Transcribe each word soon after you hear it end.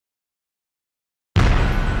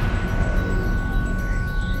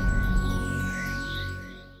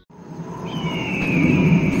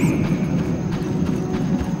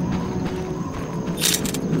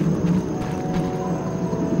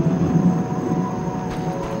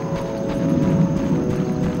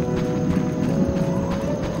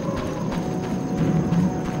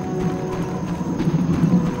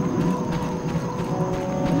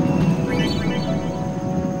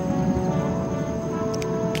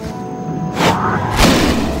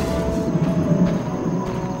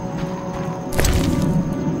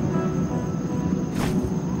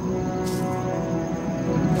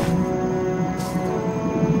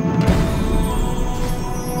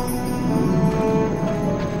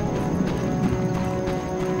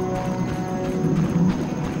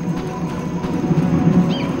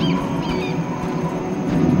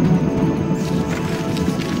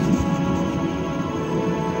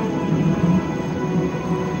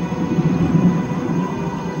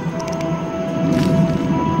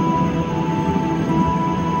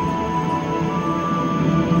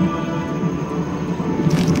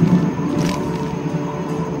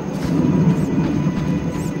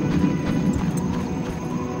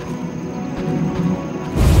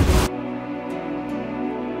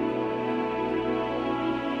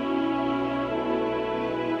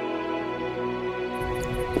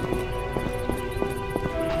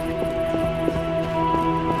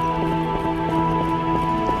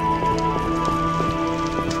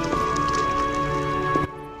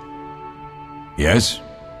Yes?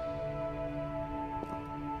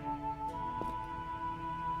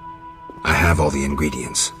 I have all the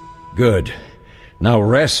ingredients. Good. Now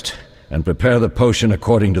rest and prepare the potion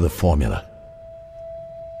according to the formula.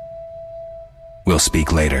 We'll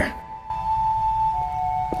speak later.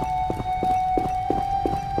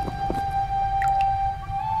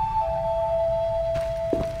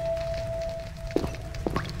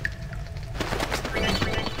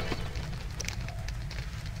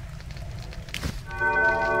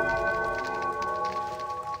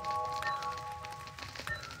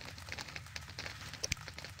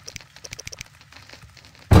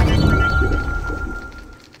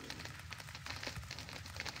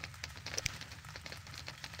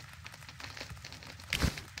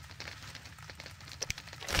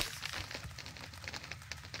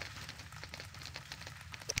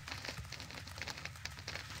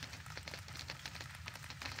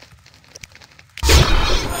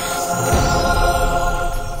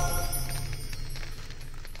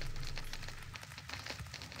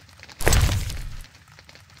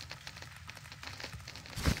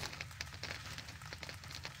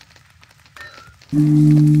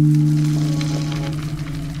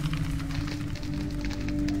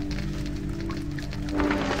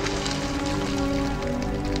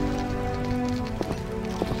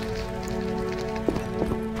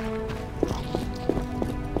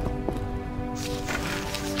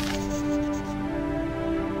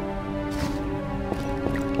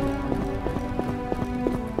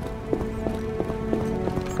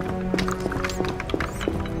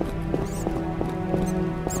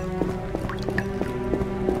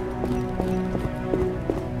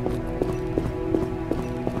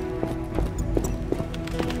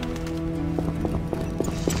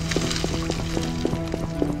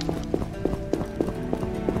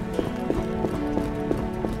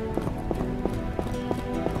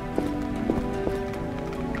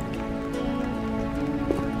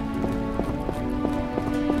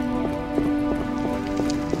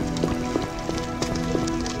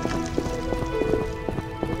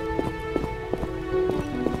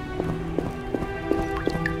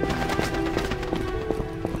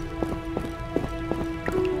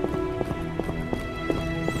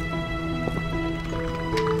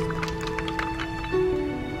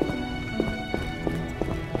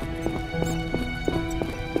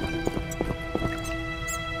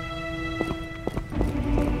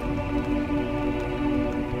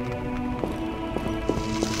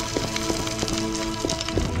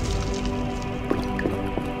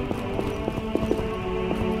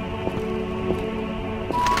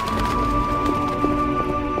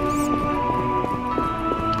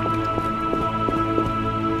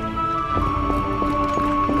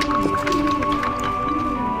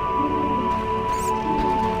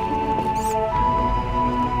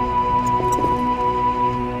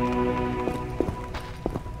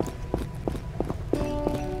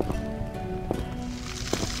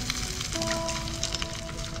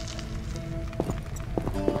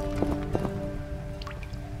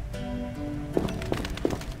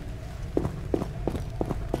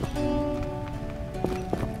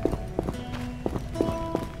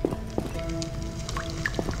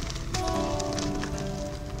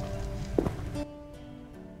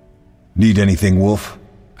 Need anything, Wolf?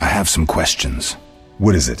 I have some questions.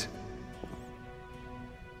 What is it?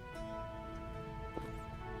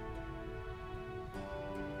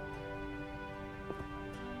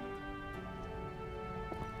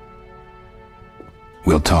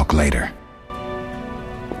 We'll talk later.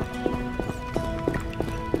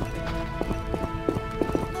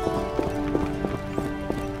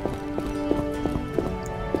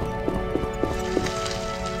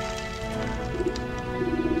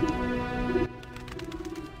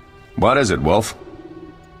 What is it, Wolf?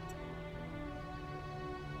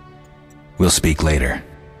 We'll speak later.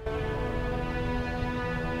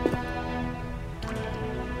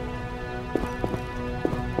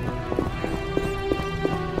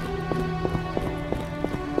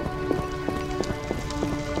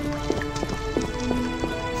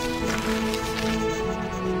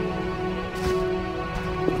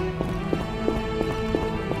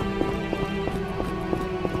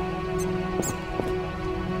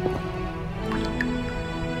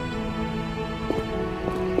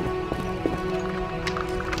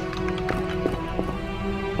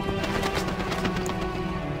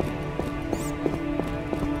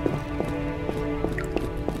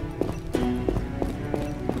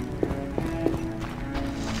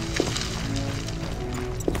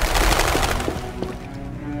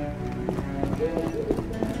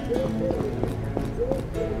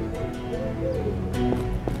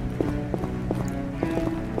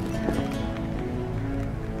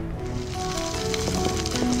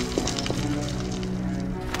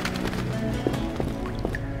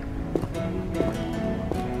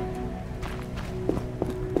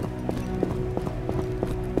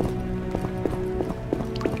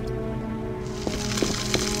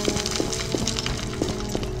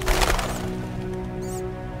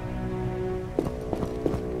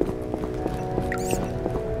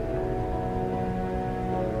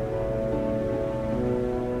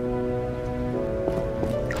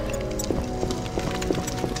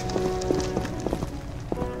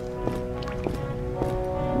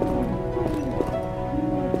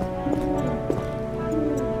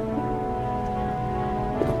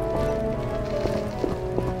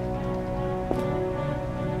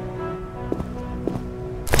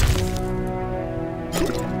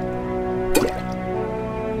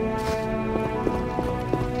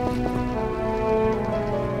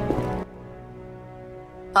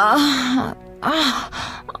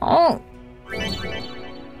 Oh.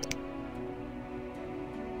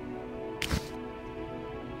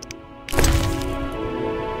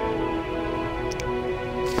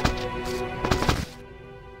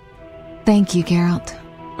 Thank you, Geralt.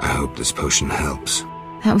 I hope this potion helps.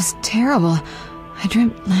 That was terrible. I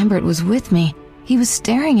dreamt Lambert was with me. He was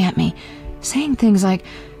staring at me, saying things like,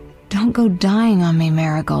 "Don't go dying on me,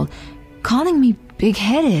 Marigold," calling me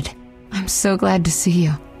big-headed. I'm so glad to see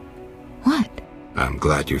you. What? I'm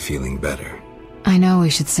glad you're feeling better. I know we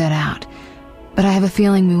should set out, but I have a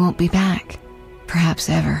feeling we won't be back. Perhaps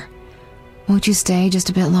ever. Won't you stay just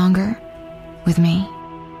a bit longer? With me?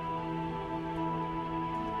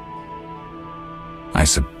 I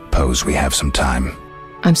suppose we have some time.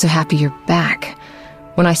 I'm so happy you're back.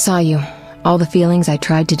 When I saw you, all the feelings I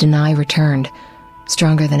tried to deny returned,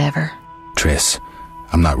 stronger than ever. Triss,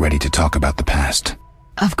 I'm not ready to talk about the past.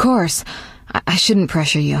 Of course. I shouldn't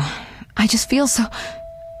pressure you. I just feel so...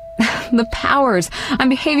 The powers. I'm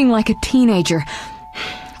behaving like a teenager.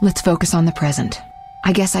 Let's focus on the present.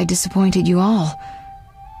 I guess I disappointed you all.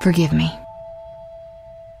 Forgive me.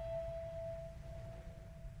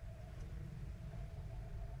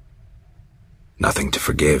 Nothing to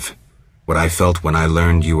forgive. What I felt when I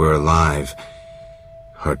learned you were alive,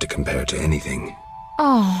 hard to compare to anything.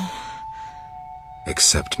 Oh,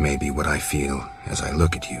 Except maybe what I feel as I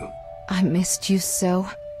look at you. I missed you so.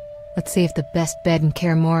 Let's see if the best bed in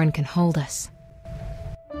Kaer Morhen can hold us.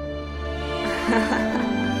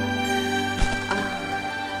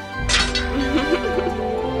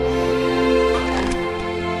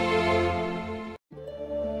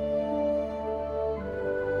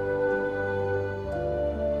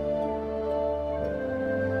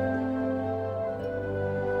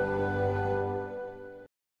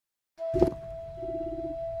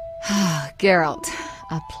 Geralt,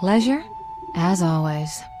 a pleasure, as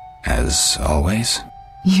always. As always?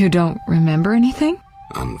 You don't remember anything?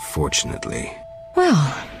 Unfortunately.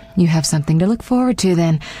 Well, you have something to look forward to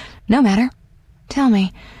then. No matter. Tell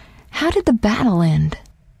me, how did the battle end?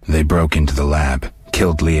 They broke into the lab,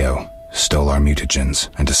 killed Leo, stole our mutagens,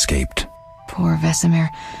 and escaped. Poor Vesemir.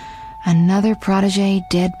 Another protege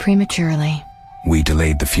dead prematurely. We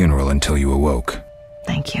delayed the funeral until you awoke.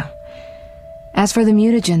 Thank you. As for the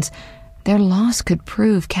mutagens, their loss could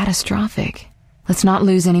prove catastrophic. Let's not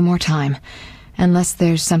lose any more time, unless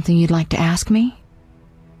there's something you'd like to ask me?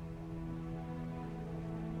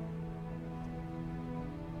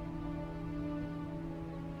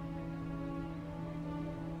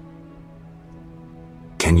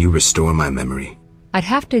 Can you restore my memory? I'd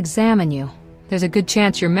have to examine you. There's a good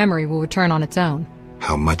chance your memory will return on its own.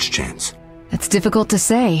 How much chance? That's difficult to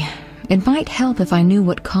say. It might help if I knew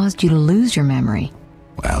what caused you to lose your memory.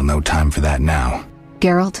 Well, no time for that now.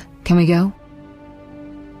 Geralt, can we go?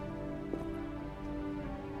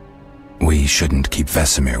 We shouldn't keep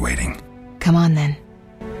Vesemir waiting. Come on then.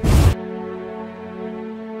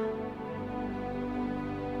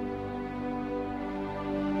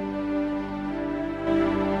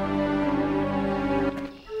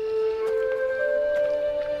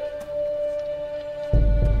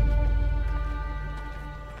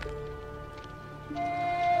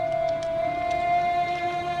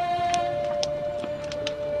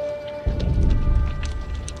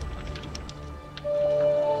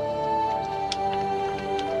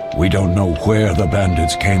 We don't know where the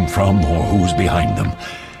bandits came from or who's behind them.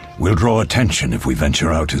 We'll draw attention if we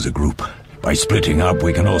venture out as a group. By splitting up,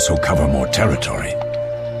 we can also cover more territory.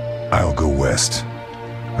 I'll go west.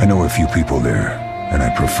 I know a few people there, and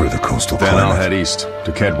I prefer the coastal Then climate. I'll head east,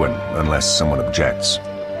 to Kedwin, unless someone objects.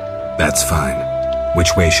 That's fine.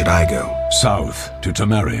 Which way should I go? South, to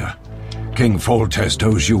Temeria. King Foltest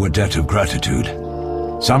owes you a debt of gratitude.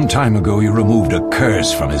 Some time ago you removed a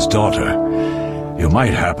curse from his daughter. You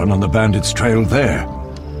might happen on the bandits' trail there.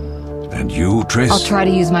 And you, Triss? I'll try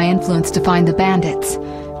to use my influence to find the bandits.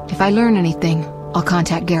 If I learn anything, I'll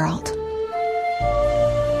contact Geralt.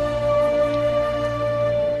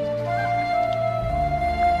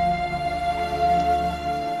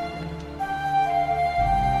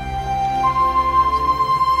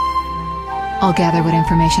 I'll gather what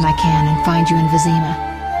information I can and find you in Vizima.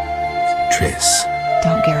 Triss.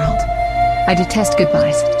 Don't, Geralt. I detest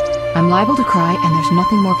goodbyes. I'm liable to cry, and there's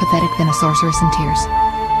nothing more pathetic than a sorceress in tears.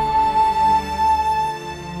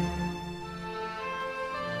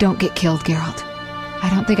 Don't get killed, Geralt. I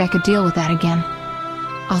don't think I could deal with that again.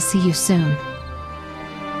 I'll see you soon.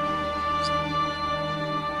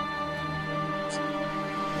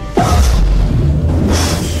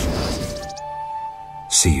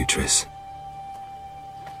 See you, Triss.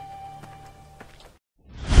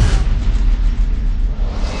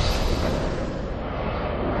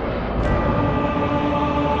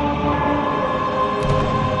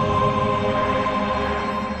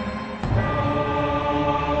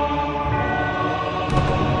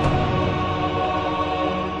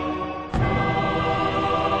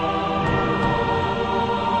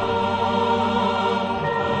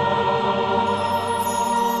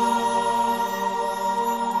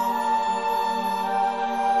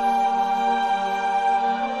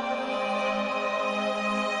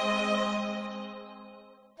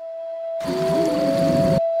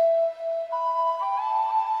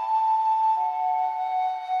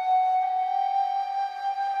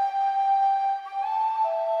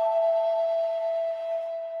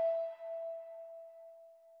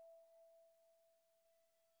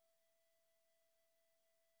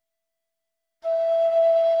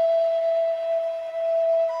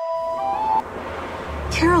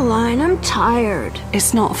 Caroline, I'm tired.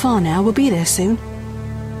 It's not far now. We'll be there soon.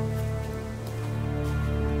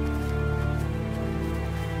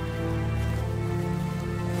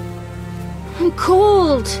 I'm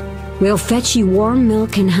cold. We'll fetch you warm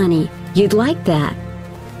milk and honey. You'd like that.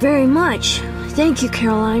 Very much. Thank you,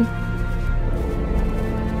 Caroline.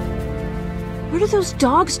 What are those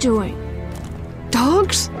dogs doing?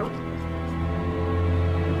 Dogs?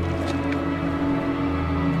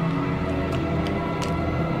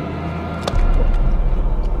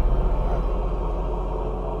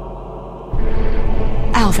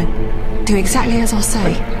 Alvin, do exactly as I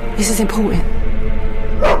say. This is important.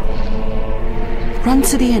 Run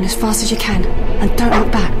to the inn as fast as you can, and don't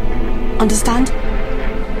look back. Understand?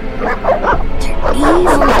 They're evil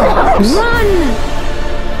dogs. Run!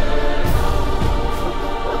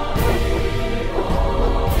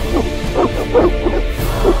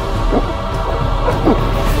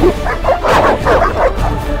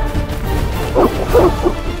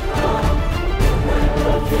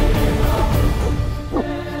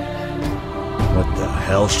 What the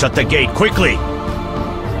hell? Shut the gate, quickly!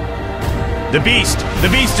 The beast! The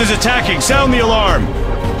beast is attacking! Sound the alarm!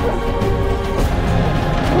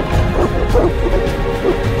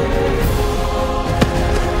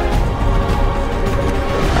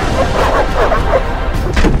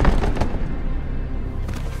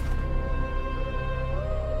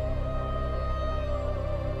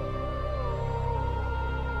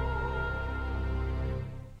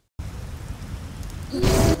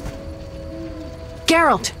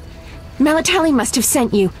 Geralt! Melitele must have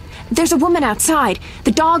sent you. There's a woman outside.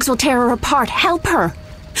 The dogs will tear her apart. Help her!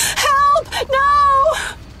 Help! No!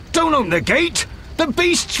 Don't open the gate! The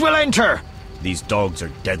beasts will enter! These dogs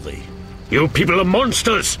are deadly. You people are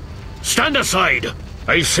monsters! Stand aside!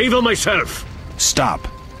 I'll save them myself! Stop.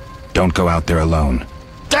 Don't go out there alone.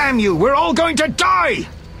 Damn you! We're all going to die!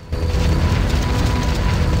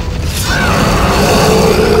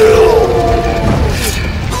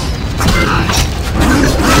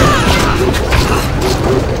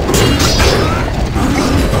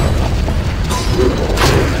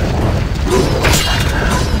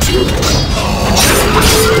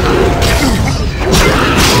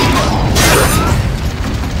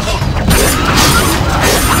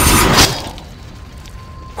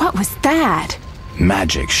 What was that?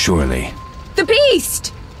 Magic, surely. The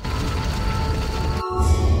beast!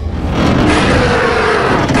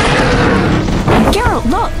 Geralt,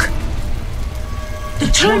 look!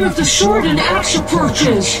 The time of the sword and axe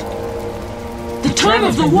approaches. The time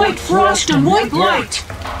of the white frost and white light.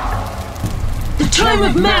 The time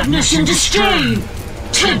of madness and disdain.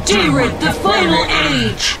 Tedirit, the final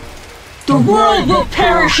age. The world will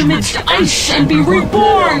perish amidst ice and be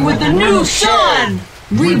reborn with the new sun.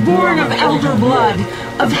 Reborn of elder blood,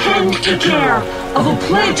 of hen Icair, of a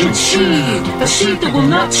planted seed. A seed that will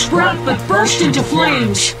not sprout but burst into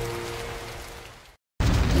flames.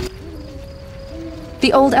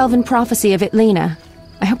 The old elven prophecy of Itlena.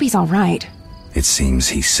 I hope he's all right. It seems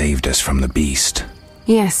he saved us from the beast.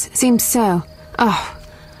 Yes, seems so. Oh,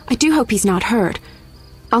 I do hope he's not hurt.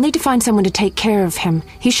 I'll need to find someone to take care of him.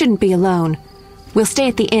 He shouldn't be alone. We'll stay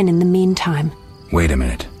at the inn in the meantime. Wait a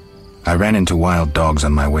minute. I ran into wild dogs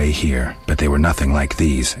on my way here, but they were nothing like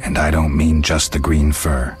these, and I don't mean just the green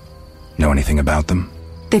fur. Know anything about them?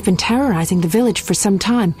 They've been terrorizing the village for some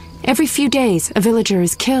time. Every few days, a villager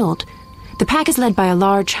is killed. The pack is led by a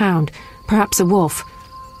large hound, perhaps a wolf.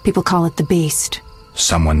 People call it the beast.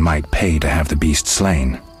 Someone might pay to have the beast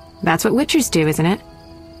slain. That's what witchers do, isn't it?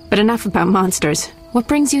 But enough about monsters. What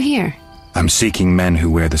brings you here? I'm seeking men who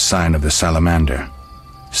wear the sign of the salamander.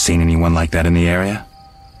 Seen anyone like that in the area?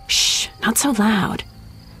 Shh, not so loud.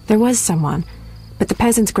 There was someone, but the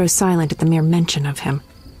peasants grow silent at the mere mention of him.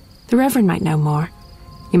 The Reverend might know more.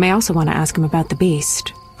 You may also want to ask him about the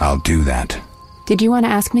beast. I'll do that. Did you want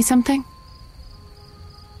to ask me something?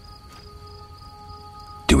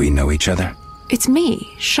 Do we know each other? It's me,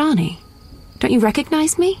 Shawnee. Don't you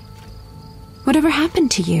recognize me? Whatever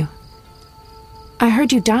happened to you? I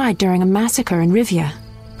heard you died during a massacre in Rivia.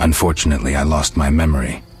 Unfortunately, I lost my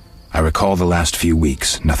memory. I recall the last few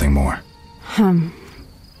weeks, nothing more. I'm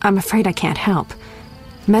afraid I can't help.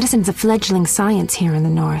 Medicine's a fledgling science here in the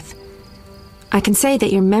north. I can say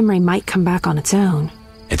that your memory might come back on its own.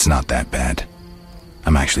 It's not that bad.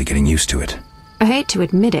 I'm actually getting used to it. I hate to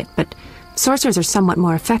admit it, but sorcerers are somewhat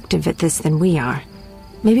more effective at this than we are.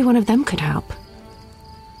 Maybe one of them could help.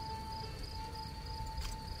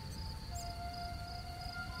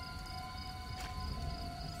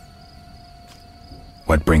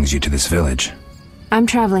 What brings you to this village? I'm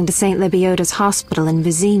traveling to St. Lebioda's hospital in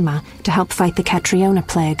Vizima to help fight the Catriona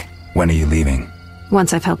plague. When are you leaving?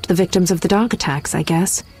 Once I've helped the victims of the dog attacks, I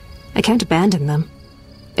guess. I can't abandon them.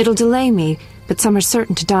 It'll delay me, but some are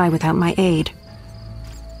certain to die without my aid.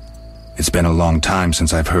 It's been a long time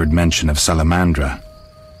since I've heard mention of Salamandra.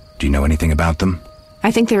 Do you know anything about them?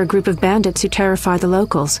 I think they're a group of bandits who terrify the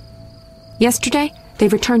locals. Yesterday, they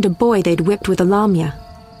returned a boy they'd whipped with a lamia.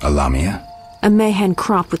 A lamia? A mayhen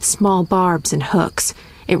crop with small barbs and hooks.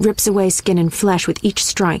 It rips away skin and flesh with each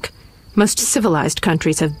strike. Most civilized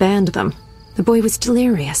countries have banned them. The boy was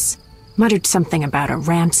delirious. Muttered something about a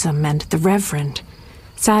ransom and the Reverend.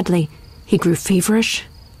 Sadly, he grew feverish,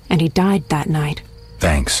 and he died that night.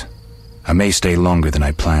 Thanks. I may stay longer than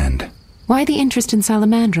I planned. Why the interest in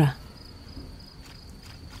Salamandra?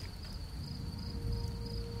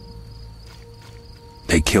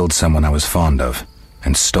 They killed someone I was fond of,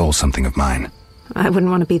 and stole something of mine. I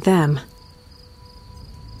wouldn't want to be them.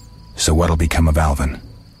 So what'll become of Alvin?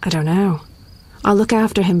 I don't know. I'll look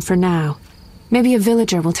after him for now. Maybe a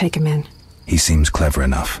villager will take him in. He seems clever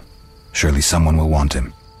enough. Surely someone will want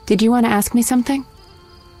him. Did you want to ask me something?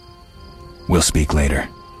 We'll speak later.